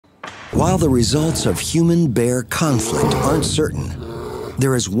While the results of human-bear conflict aren't certain,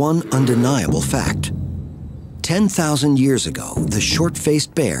 there is one undeniable fact. 10,000 years ago, the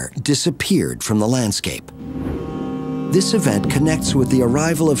short-faced bear disappeared from the landscape. This event connects with the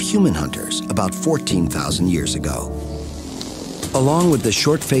arrival of human hunters about 14,000 years ago. Along with the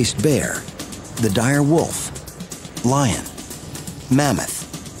short-faced bear, the dire wolf, lion,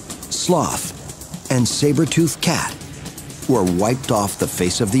 mammoth, sloth, and saber-toothed cat were wiped off the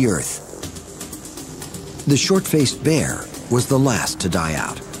face of the earth. The short-faced bear was the last to die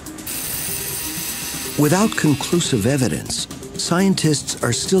out. Without conclusive evidence, scientists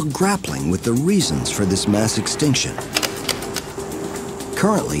are still grappling with the reasons for this mass extinction.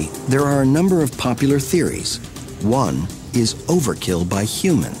 Currently, there are a number of popular theories. One is overkill by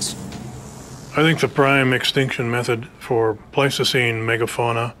humans. I think the prime extinction method for Pleistocene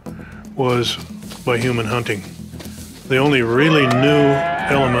megafauna was by human hunting. The only really new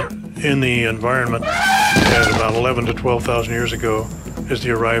element in the environment at about 11 to 12,000 years ago is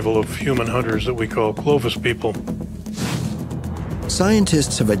the arrival of human hunters that we call Clovis people.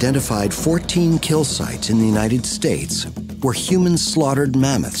 Scientists have identified 14 kill sites in the United States where humans slaughtered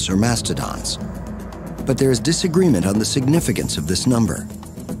mammoths or mastodons. But there is disagreement on the significance of this number.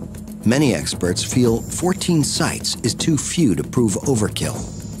 Many experts feel 14 sites is too few to prove overkill.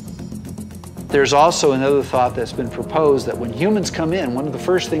 There's also another thought that's been proposed that when humans come in, one of the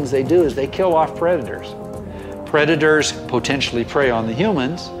first things they do is they kill off predators. Predators potentially prey on the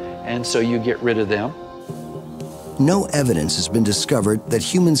humans, and so you get rid of them. No evidence has been discovered that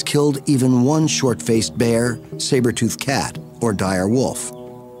humans killed even one short-faced bear, saber-toothed cat, or dire wolf.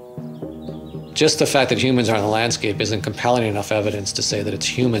 Just the fact that humans are on the landscape isn't compelling enough evidence to say that it's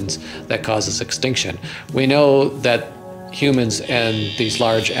humans that causes extinction. We know that humans and these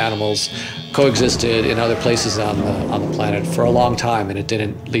large animals coexisted in other places on the planet for a long time, and it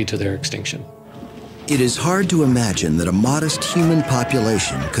didn't lead to their extinction. It is hard to imagine that a modest human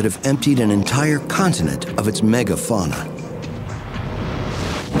population could have emptied an entire continent of its megafauna.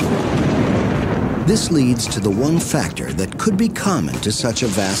 This leads to the one factor that could be common to such a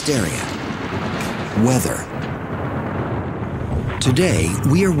vast area: weather. Today,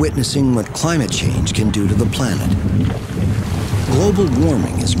 we are witnessing what climate change can do to the planet. Global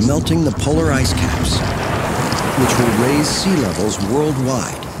warming is melting the polar ice caps, which will raise sea levels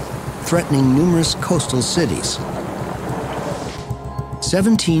worldwide, threatening numerous coastal cities.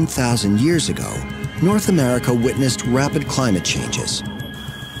 17,000 years ago, North America witnessed rapid climate changes.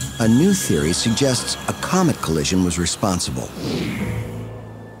 A new theory suggests a comet collision was responsible.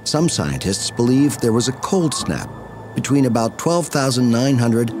 Some scientists believe there was a cold snap between about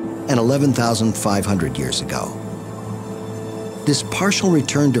 12,900 and 11,500 years ago. This partial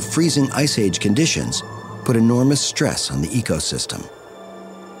return to freezing ice age conditions put enormous stress on the ecosystem.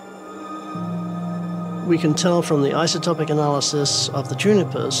 We can tell from the isotopic analysis of the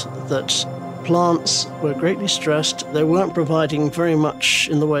junipers that plants were greatly stressed. They weren't providing very much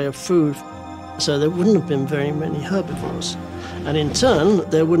in the way of food, so there wouldn't have been very many herbivores. And in turn,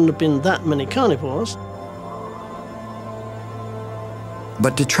 there wouldn't have been that many carnivores.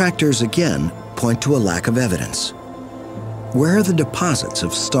 But detractors again point to a lack of evidence. Where are the deposits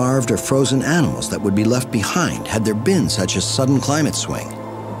of starved or frozen animals that would be left behind had there been such a sudden climate swing?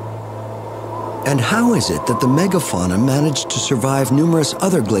 And how is it that the megafauna managed to survive numerous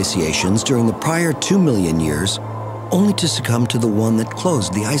other glaciations during the prior 2 million years, only to succumb to the one that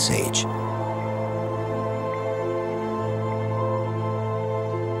closed the Ice Age?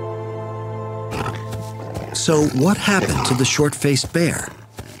 So what happened to the short-faced bear?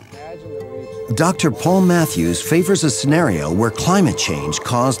 Dr. Paul Matthews favors a scenario where climate change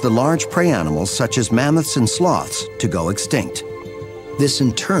caused the large prey animals such as mammoths and sloths to go extinct. This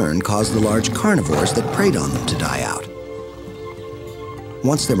in turn caused the large carnivores that preyed on them to die out.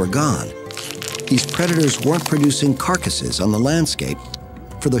 Once they were gone, these predators weren't producing carcasses on the landscape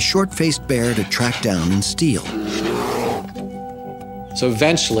for the short-faced bear to track down and steal. So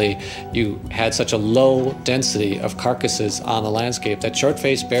eventually, you had such a low density of carcasses on the landscape that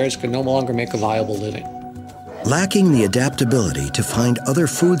short-faced bears could no longer make a viable living. Lacking the adaptability to find other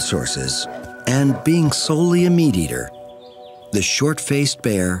food sources and being solely a meat eater, the short-faced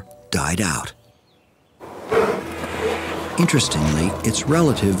bear died out. Interestingly, its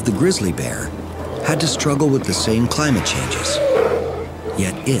relative, the grizzly bear, had to struggle with the same climate changes,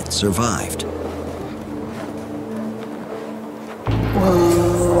 yet it survived.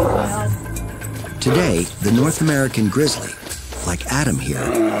 Today, the North American grizzly, like Adam here,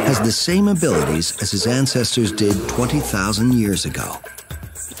 has the same abilities as his ancestors did 20,000 years ago.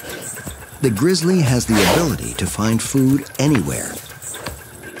 The grizzly has the ability to find food anywhere.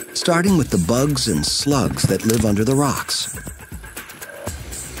 starting with the bugs and slugs that live under the rocks.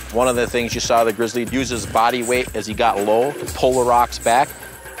 One of the things you saw the grizzly use his body weight as he got low to pull the rocks back.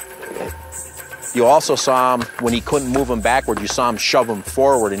 You also saw him, when he couldn't move them backward, you saw him shove them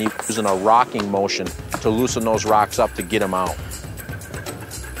forward, and he was using a rocking motion to loosen those rocks up to get them out.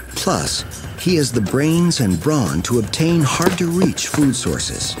 Plus, he has the brains and brawn to obtain hard-to-reach food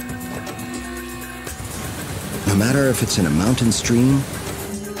sources. No matter if it's in a mountain stream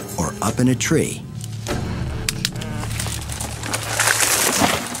or up in a tree.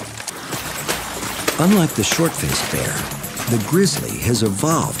 Unlike the short-faced bear, the grizzly has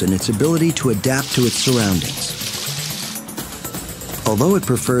evolved in its ability to adapt to its surroundings. Although it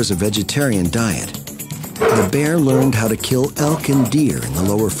prefers a vegetarian diet, the bear learned how to kill elk and deer in the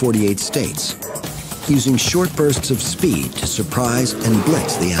lower 48 states, using short bursts of speed to surprise and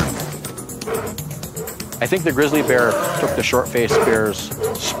blitz the animal. I think the grizzly bear took the short-faced bear's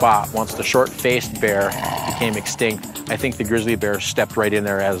spot. Once the short-faced bear became extinct, I think the grizzly bear stepped right in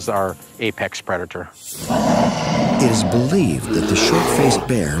there as our apex predator. It is believed that the short-faced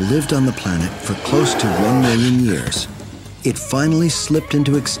bear lived on the planet for close to 1 million years. It finally slipped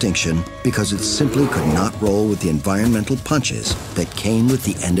into extinction because it simply could not roll with the environmental punches that came with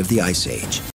the end of the Ice Age.